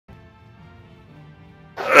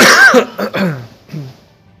Hello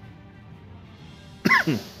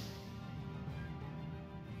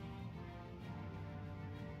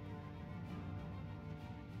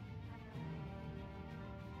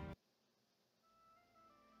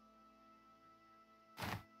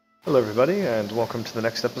everybody, and welcome to the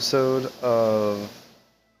next episode of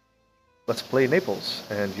Let's Play Naples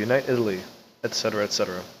and Unite Italy, etc,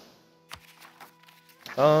 etc.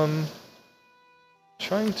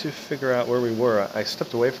 Trying to figure out where we were. I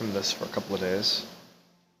stepped away from this for a couple of days.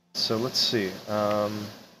 So let's see.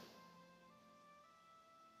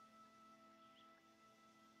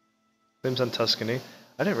 Claims on Tuscany.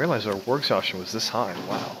 I didn't realize our works option was this high.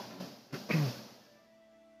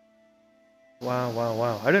 Wow.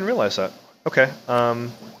 Wow. I didn't realize that. Okay,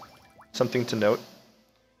 something to note.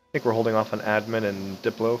 I think we're holding off on admin and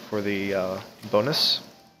Diplo for the bonus.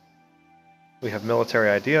 We have military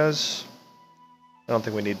ideas. I don't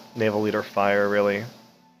think we need naval leader fire, really.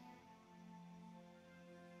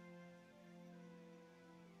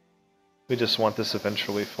 We just want this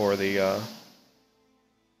eventually for the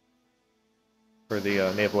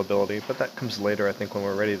naval ability, but that comes later, I think, when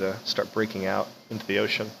we're ready to start breaking out into the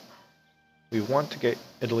ocean. We want to get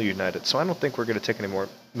Italy united, so I don't think we're going to take any more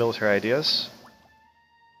military ideas.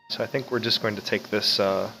 So I think we're just going to take this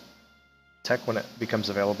tech when it becomes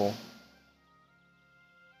available.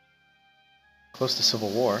 Close to civil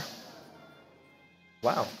war.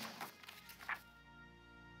 Wow.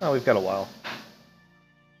 Oh, we've got a while.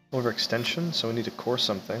 Overextension, so we need to core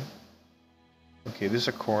something. Okay, these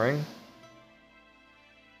are coring.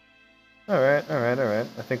 Alright.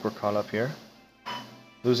 I think we're caught up here.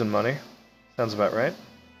 Losing money. Sounds about right.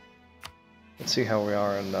 Let's see how we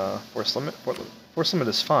are in force limit. Force limit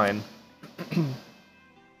is fine.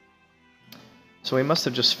 So we must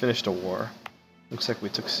have just finished a war. Looks like we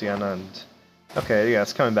took Siena and... Okay, yeah,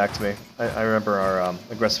 it's coming back to me. I remember our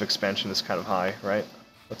aggressive expansion is kind of high, right?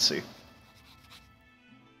 Let's see.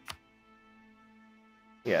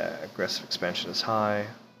 Yeah, aggressive expansion is high.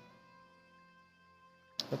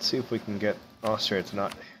 Let's see if we can get Austria to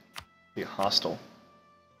not be hostile.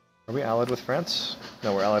 Are we allied with France?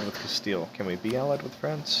 No, we're allied with Castile. Can we be allied with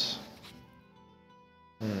France?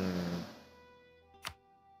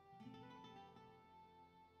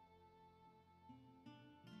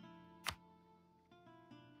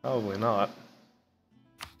 Probably not.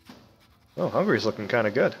 Oh, Hungary's looking kind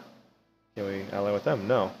of good. Can we ally with them?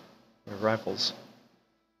 No. They're rivals.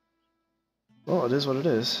 Well, it is what it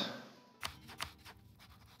is.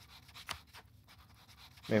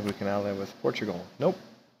 Maybe we can ally with Portugal. Nope.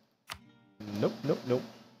 Nope.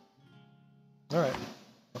 Alright.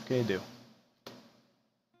 What can you do?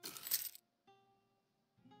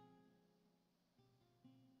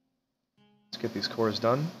 Let's get these cores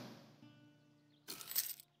done.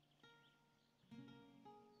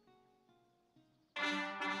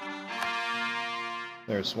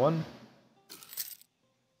 There's one.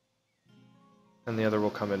 And the other will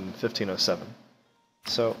come in 1507.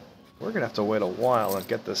 So, we're going to have to wait a while and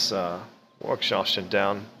get this war exhaustion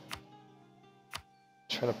down.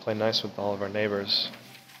 Try to play nice with all of our neighbors.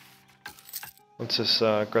 Once this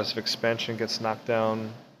aggressive expansion gets knocked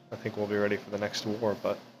down, I think we'll be ready for the next war,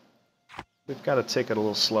 but we've got to take it a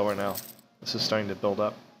little slower now. This is starting to build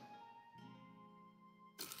up.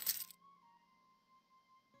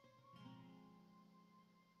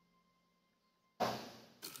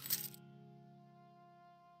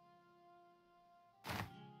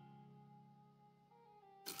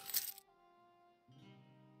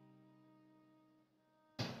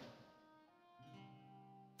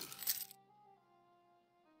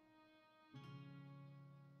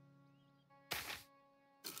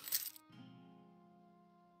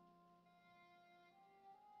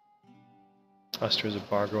 Austria's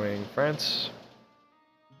embargoing France.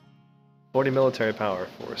 40 military power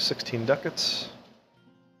for 16 ducats.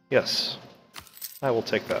 Yes, I will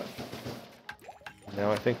take that.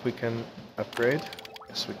 Now I think we can upgrade.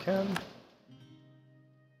 Yes, we can.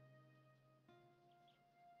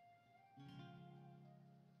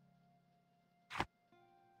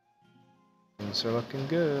 Things are looking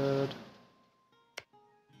good.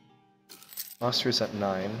 Austria's at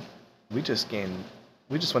 9. We just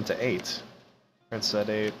went to 8. France at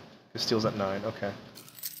 8. Castile's at 9. Okay.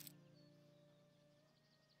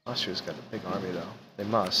 Austria's got a big army, though. They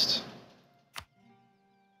must.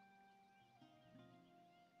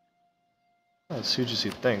 Not as huge as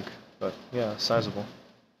you'd think, but yeah, sizable.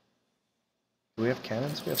 Do we have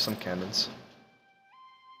cannons? We have some cannons.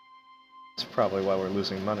 That's probably why we're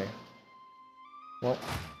losing money. Well.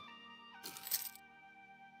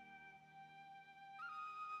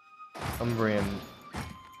 Umbrian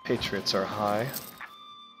patriots are high.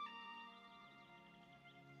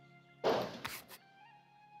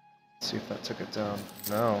 see if that took it down.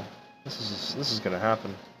 No. This is gonna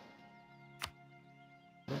happen.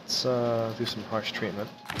 Let's do some harsh treatment.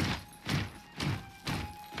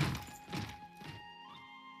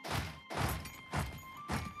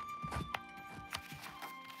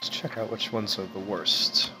 Let's check out which ones are the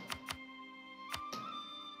worst.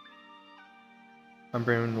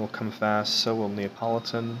 Umbrian will come fast, so will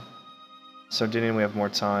Neapolitan. Sardinian we have more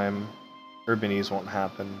time. Urbanese won't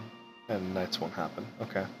happen. And Knights won't happen.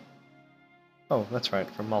 Okay. Oh, that's right,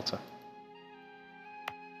 from Malta.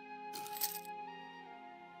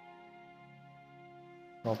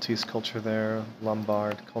 Maltese culture there,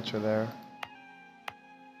 Lombard culture there.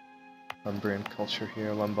 Umbrian culture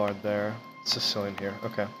here, Lombard there, Sicilian here,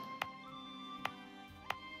 okay.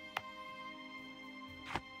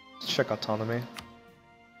 Let's check autonomy.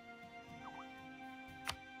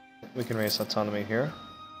 We can raise autonomy here.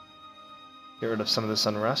 Get rid of some of this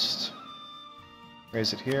unrest.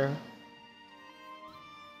 Raise it here.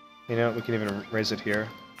 You know, we can even raise it here.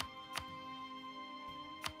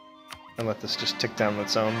 And let this just tick down on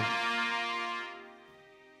its own.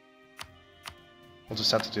 We'll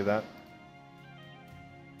just have to do that.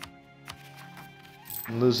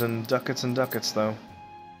 I'm losing ducats and ducats, though.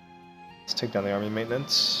 Let's take down the army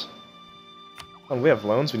maintenance. Oh, we have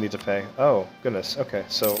loans we need to pay. Oh, goodness. Okay,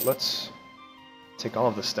 so let's take all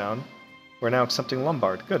of this down. We're now accepting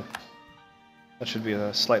Lombard. Good. That should be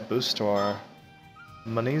a slight boost to our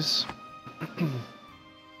monies.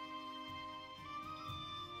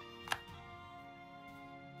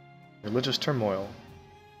 Religious turmoil.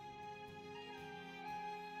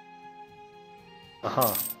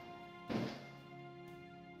 Aha.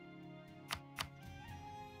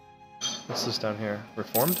 What's this down here?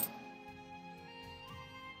 Reformed?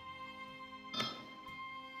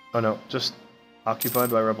 Oh no, just occupied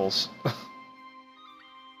by rebels.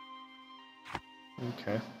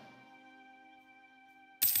 Okay.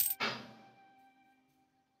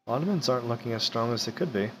 Ottomans aren't looking as strong as they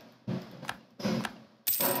could be.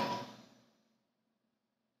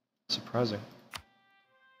 Surprising.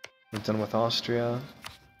 We're done with Austria.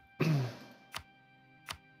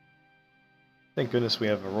 Thank goodness we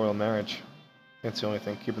have a royal marriage. That's the only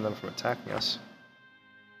thing keeping them from attacking us.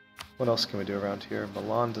 What else can we do around here?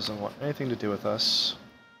 Milan doesn't want anything to do with us.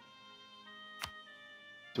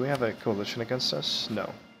 Do we have a coalition against us? No.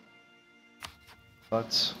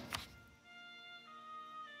 But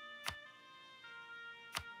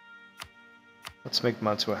let's make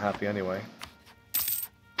Mantua happy anyway.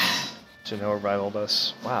 Genoa rivaled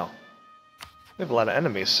us. Wow. We have a lot of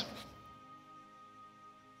enemies.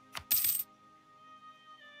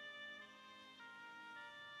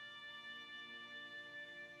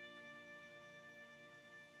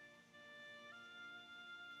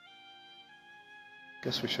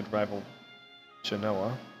 Guess we should rival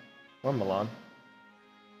Genoa or Milan.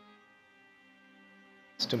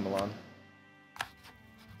 Let's do Milan.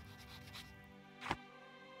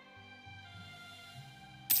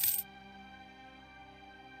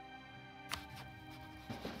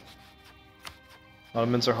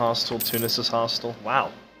 Ottomans are hostile, Tunis is hostile. Wow.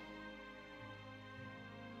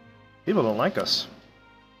 People don't like us.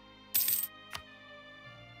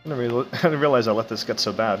 I didn't realize I let this get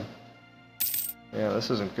so bad. Yeah, this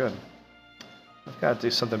isn't good. I've got to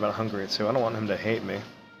do something about Hungary too. I don't want him to hate me.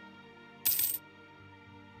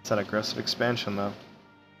 It's that aggressive expansion though.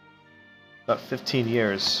 About 15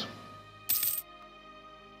 years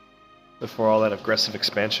before all that aggressive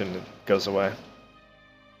expansion goes away.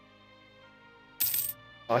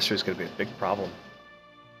 Austria's going to be a big problem.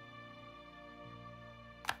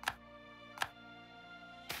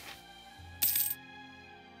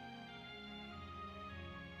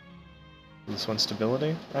 This one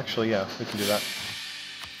stability? Actually, yeah, we can do that.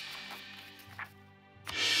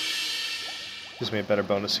 Gives me a better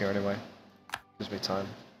bonus here anyway. Gives me time.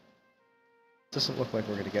 Doesn't look like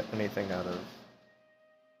we're going to get anything out of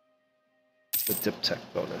the dip tech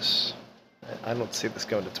bonus. I don't see this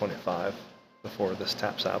going to 25 before this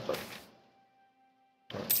taps out, but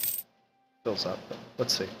fills up. But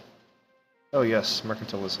let's see. Oh yes,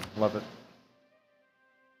 mercantilism. Love it.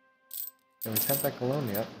 Can we tap back a loan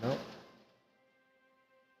yet? No.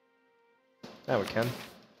 Now we can.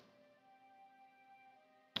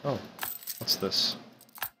 Oh, what's this?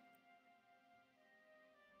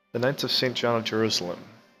 The Knights of St. John of Jerusalem.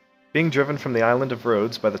 Being driven from the island of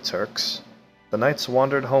Rhodes by the Turks, the knights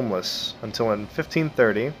wandered homeless until in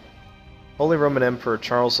 1530, Holy Roman Emperor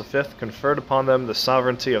Charles V conferred upon them the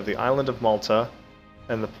sovereignty of the island of Malta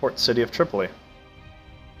and the port city of Tripoli.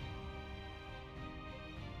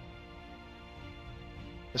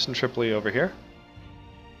 Isn't Tripoli over here?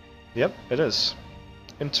 Yep, it is.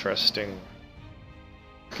 Interesting.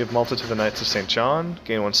 Give Malta to the Knights of St. John,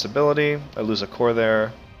 gain 1 stability, I lose a core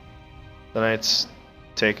there. The Knights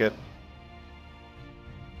take it.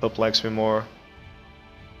 Pope likes me more.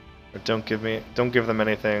 Or don't give them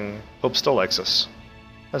anything. Pope still likes us.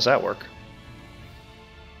 How does that work?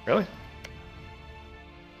 Really?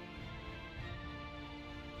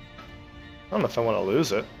 I don't know if I want to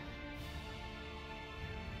lose it.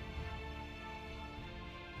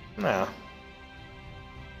 Nah.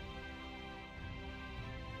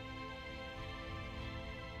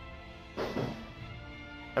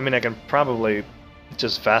 I mean, I can probably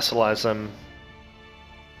just vassalize them,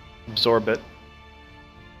 absorb it,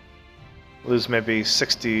 lose maybe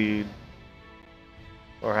 60,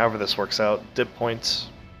 or however this works out, dip points,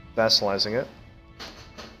 vassalizing it.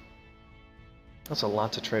 That's a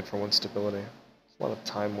lot to trade for 1 stability. It's a lot of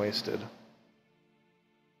time wasted.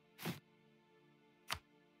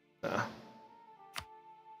 Nah.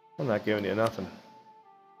 I'm not giving you nothing.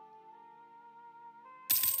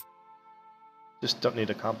 Just don't need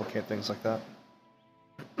to complicate things like that.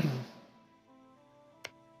 I'm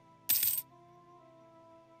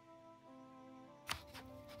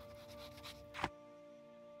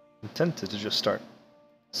tempted to just start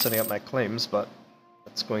setting up my claims, but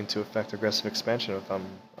that's going to affect aggressive expansion if I'm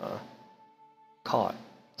caught.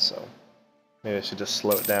 So maybe I should just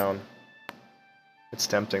slow it down. It's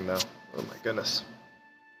tempting though. Oh my goodness.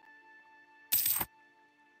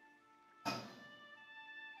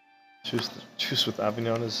 Truce with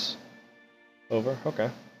Avignon is over? Okay.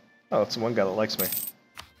 Oh, it's one guy that likes me.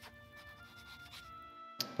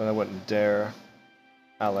 But I wouldn't dare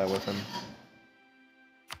ally with him.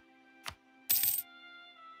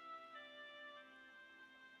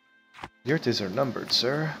 Your days are numbered,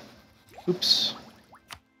 sir. Oops.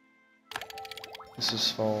 This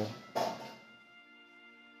is full.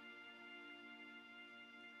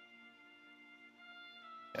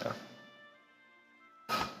 Yeah.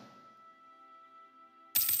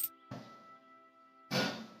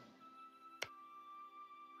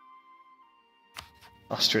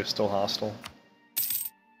 Austria's still hostile.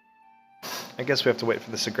 I guess we have to wait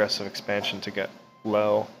for this aggressive expansion to get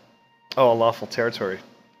low. Oh, a lawful territory.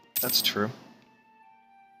 That's true.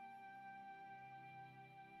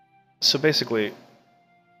 So basically,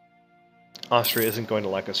 Austria isn't going to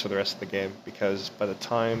like us for the rest of the game, because by the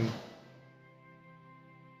time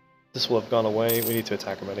this will have gone away, we need to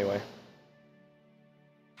attack them anyway.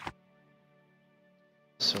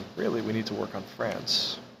 So really, we need to work on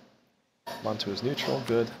France. Mantua is neutral,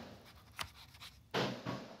 good.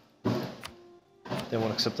 They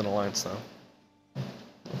won't accept an alliance, though.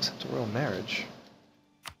 They'll accept a royal marriage.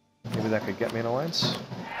 Maybe that could get me an alliance?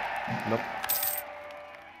 Nope.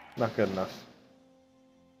 Not good enough.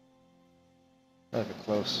 Not even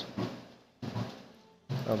close.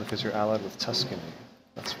 Oh, because you're allied with Tuscany.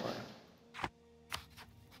 That's why.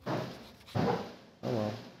 Oh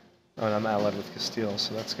well. Oh, and I'm allied with Castile,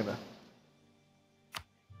 so that's gonna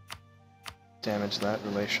damage that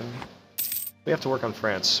relation. We have to work on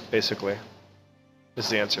France, basically, is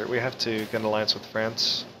the answer. We have to get an alliance with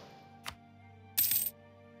France.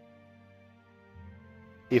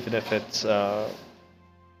 Even if it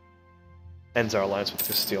ends our alliance with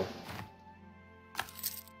Castile.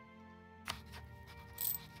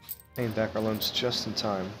 Paying back our loans just in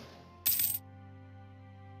time.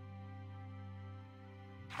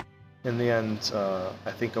 In the end,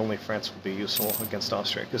 I think only France will be useful against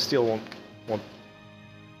Austria. Castile won't.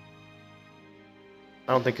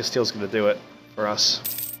 I don't think Castile's going to do it for us.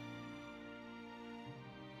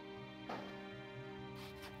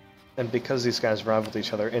 And because these guys rivaled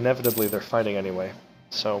each other, inevitably they're fighting anyway.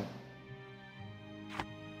 So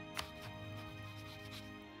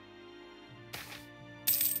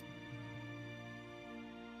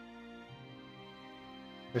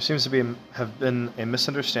there seems to have been a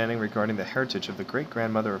misunderstanding regarding the heritage of the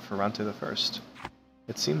great-grandmother of Ferrante I.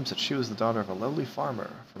 It seems that she was the daughter of a lowly farmer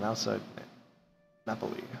from outside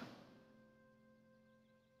Napoli.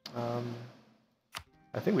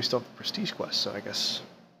 I think we still have the prestige quest, so I guess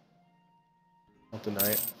I'll deny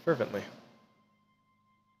it fervently.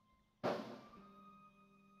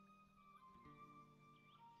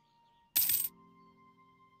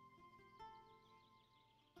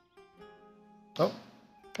 Oh,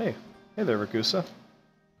 hey there, Ragusa.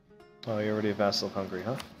 Oh, you're already a vassal of Hungary,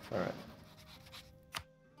 huh? Alright.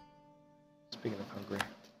 Speaking of Hungary,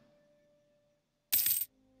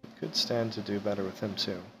 we could stand to do better with him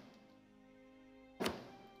too.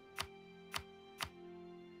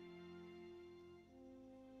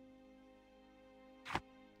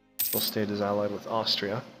 State is allied with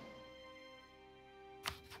Austria.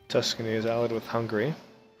 Tuscany is allied with Hungary.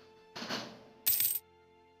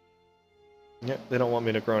 Yep, they don't want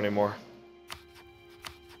me to grow anymore.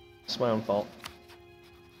 It's my own fault.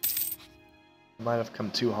 Might have come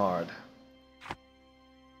too hard.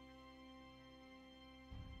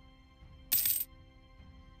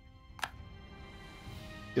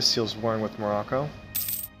 Castile's warring with Morocco.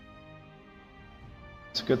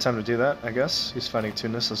 It's a good time to do that, I guess. He's fighting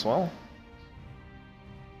Tunis as well.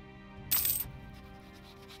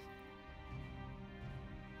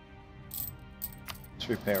 Let's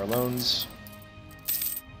repay our loans.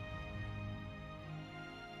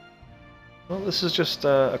 Well, this is just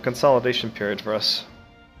a consolidation period for us.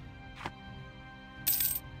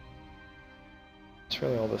 That's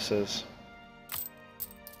really all this is.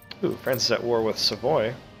 Ooh, France is at war with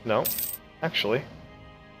Savoy. No, actually.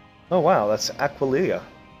 Oh wow, that's Aquileia.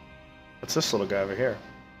 What's this little guy over here?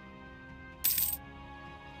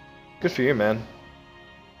 Good for you, man.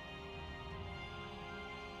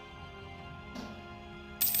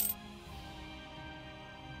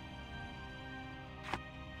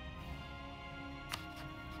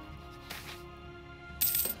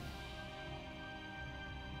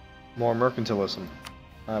 More mercantilism.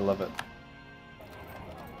 I love it.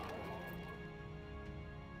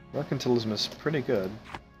 Mercantilism is pretty good.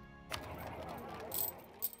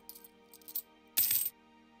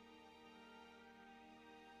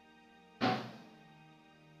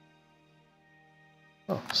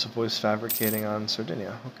 Oh, Savoy's fabricating on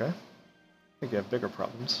Sardinia. Okay. I think you have bigger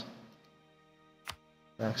problems.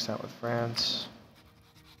 Maxed out with France.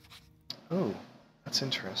 Oh, that's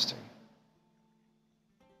interesting.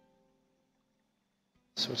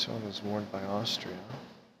 Switzerland was warned by Austria.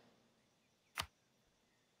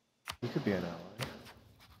 He could be an ally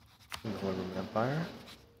in the Holy Roman Empire.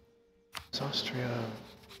 Is Austria...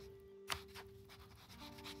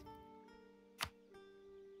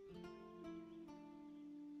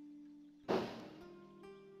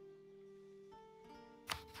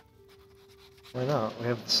 Why not? We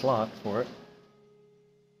have the slot for it.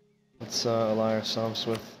 Let's ally ourselves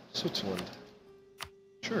with Switzerland.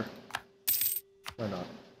 Sure. Why not?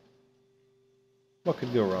 What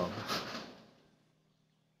could go wrong?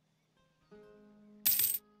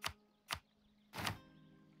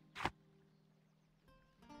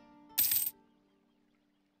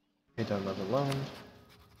 Pay down another loan.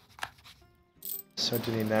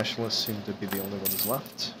 Sardinian nationalists seem to be the only ones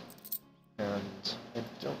left. And I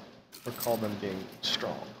don't recall them being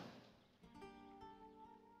strong.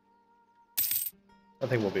 I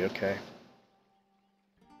think we'll be okay.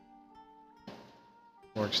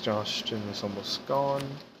 War exhaustion is almost gone.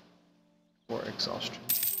 War exhaustion.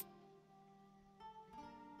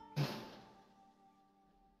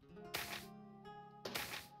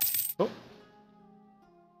 Oh.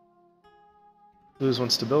 Lose 1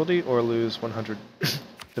 stability or lose 100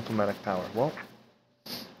 diplomatic power. Well,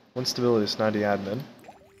 1 stability is 90 admin.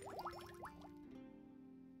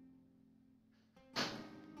 I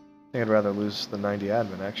think I'd rather lose the 90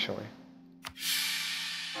 admin, actually.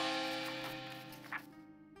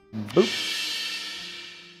 Boop!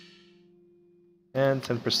 And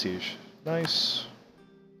 10 prestige. Nice.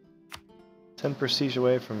 10 prestige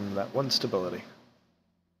away from that 1 stability.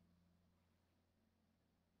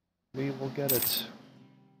 We will get it.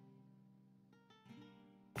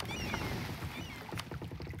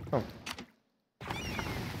 Oh.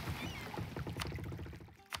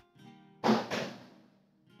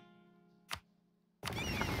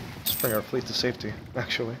 Let's bring our fleet to safety,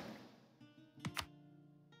 actually.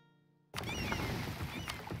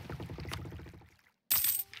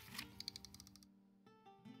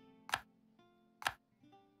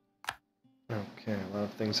 Okay, a lot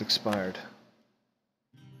of things expired.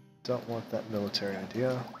 Don't want that military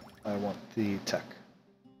idea. I want the tech.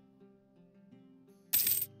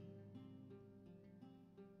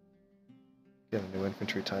 Get a new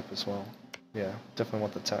infantry type as well. Yeah, definitely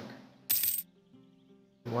want the tech.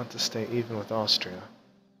 We want to stay even with Austria.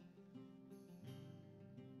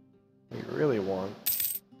 We really want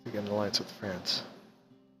to get an alliance with France.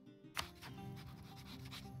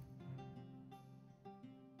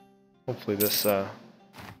 Hopefully this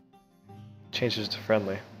changes to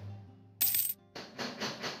friendly.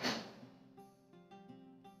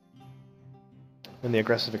 When the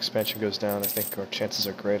aggressive expansion goes down, I think our chances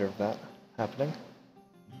are greater of that happening.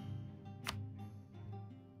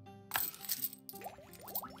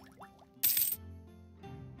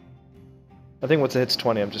 I think once it hits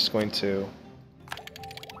 20, I'm just going to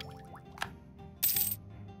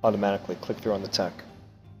automatically click through on the tech.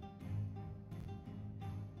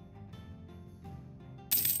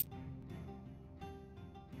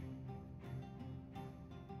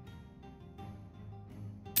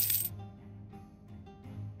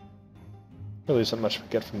 Really isn't much we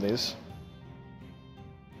get from these.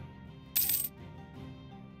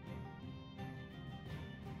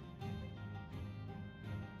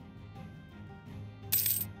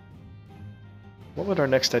 What would our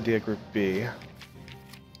next idea group be?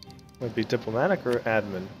 Would it be diplomatic or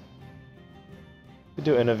admin? We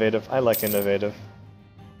do innovative. I like innovative.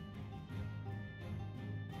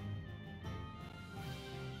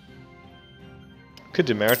 Could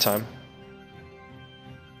do maritime.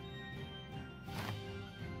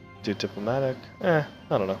 Do diplomatic. I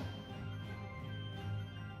don't know.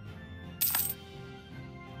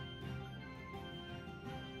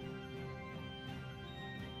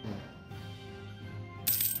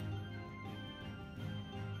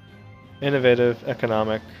 Innovative,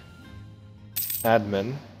 economic,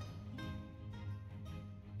 admin.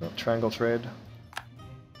 Triangle trade.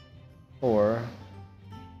 Or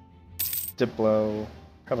Diplo,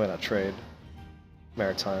 probably not trade.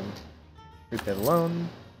 Maritime. Repay the loan.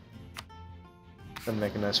 Then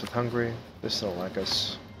make it nice with Hungary. They still don't like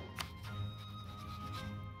us.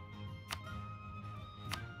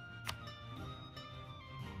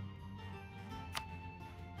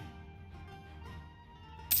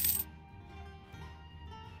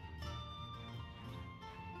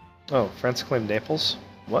 Oh, France claimed Naples?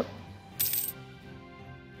 What?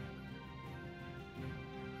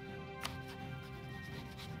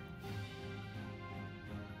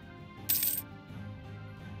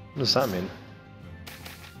 What does that mean?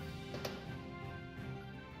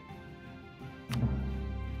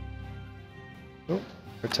 Oh,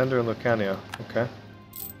 Pretender and Lucania. Okay.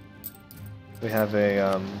 We have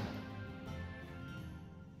a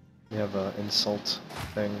insult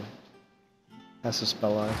thing. Has a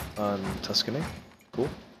spell on Tuscany. Cool.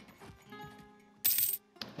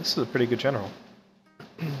 This is a pretty good general.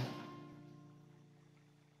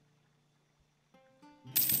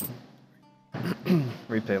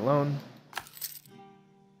 Repay loan.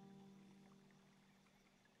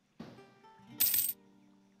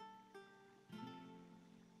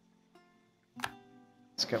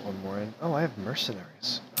 Let's get one more in. Oh, I have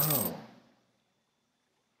mercenaries. Oh.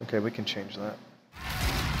 Okay, we can change that.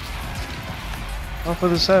 Off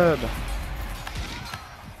with his head!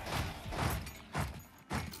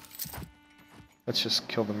 Let's just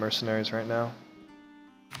kill the mercenaries right now.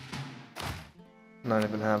 Not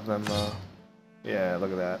even have them, yeah,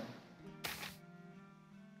 look at that.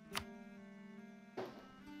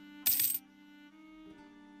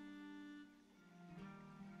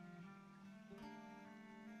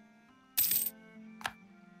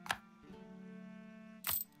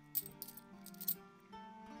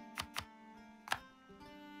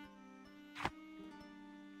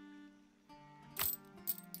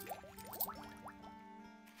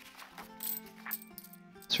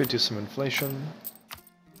 Let's reduce some inflation.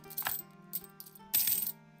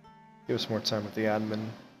 Give us more time with the admin.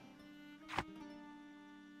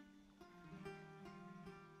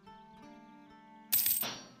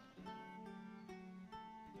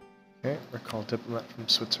 Okay, recall diplomat from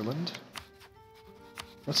Switzerland.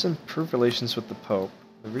 Let's improve relations with the Pope.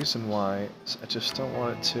 The reason why is I just don't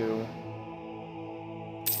want it to...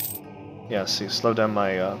 Yeah, see, slow down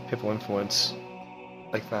my papal influence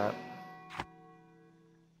like that.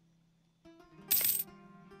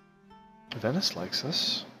 Venice likes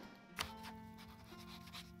us.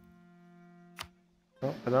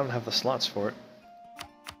 Oh, but I don't have the slots for it.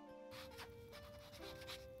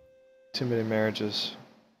 Too many marriages.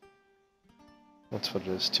 That's what it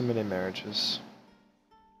is, too many marriages.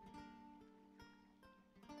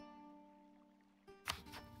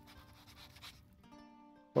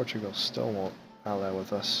 Portugal still won't ally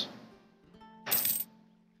with us.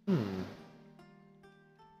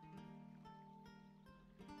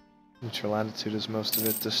 Neutral latitude is most of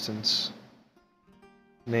it, distance.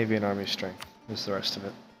 Navy and army strength is the rest of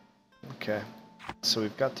it. Okay, so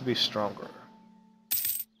we've got to be stronger.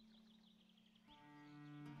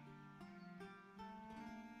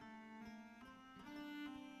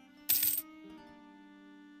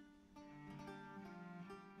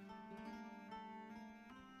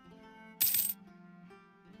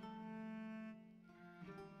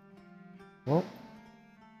 Well,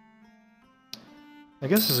 I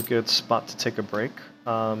guess this is a good spot to take a break.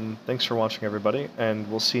 Thanks for watching, everybody, and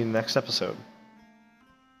we'll see you next episode.